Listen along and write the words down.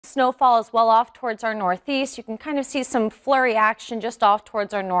snowfall as well off towards our northeast. You can kind of see some flurry action just off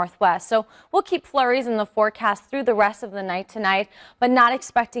towards our northwest. So we'll keep flurries in the forecast through the rest of the night tonight, but not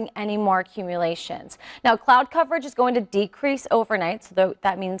expecting any more accumulations. Now, cloud coverage is going to decrease overnight, so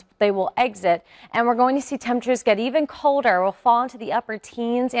that means they will exit, and we're going to see temperatures get even colder. We'll fall into the upper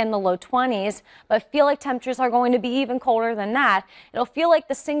teens and the low 20s, but feel like temperatures are going to be even colder than that. It'll feel like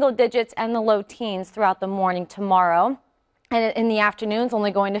the single digits and the low teens throughout the morning tomorrow. And in the afternoon, it's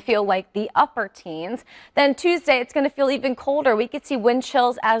only going to feel like the upper teens. Then Tuesday, it's going to feel even colder. We could see wind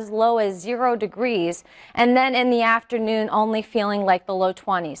chills as low as 0 degrees. And then in the afternoon, only feeling like the low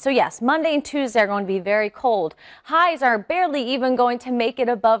 20s. So yes, Monday and Tuesday are going to be very cold. Highs are barely even going to make it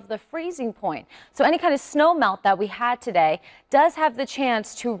above the freezing point. So any kind of snow melt that we had today does have the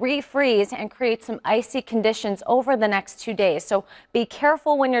chance to refreeze and create some icy conditions over the next 2 days. So be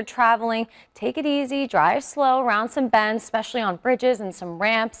careful when you're traveling. Take it easy, drive slow around some bends, especially on bridges and some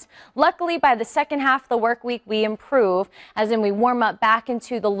ramps. Luckily, by the second half of the work week, we improve, as in we warm up back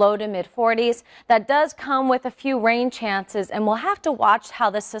into the low to mid 40s. That does come with a few rain chances, and we'll have to watch how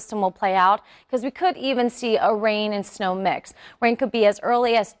the system will play out, because we could even see a rain and snow mix. Rain could be as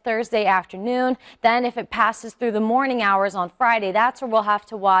early as Thursday afternoon. Then if it passes through the morning hours on Friday, that's where we'll have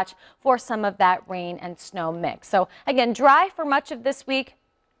to watch for some of that rain and snow mix. So again, dry for much of this week,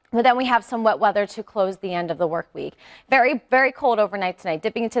 but then we have some wet weather to close the end of the work week. Very, very cold overnight tonight,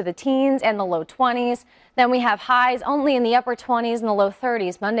 dipping into the teens and the low 20s. Then we have highs only in the upper 20s and the low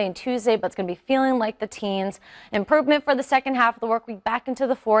 30s Monday and Tuesday, but it's going to be feeling like the teens. Improvement for the second half of the work week, back into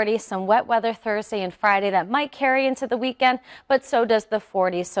the 40s. Some wet weather Thursday and Friday that might carry into the weekend, but so does the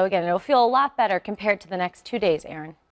 40s. So again, it'll feel a lot better compared to the next 2 days, Aaron.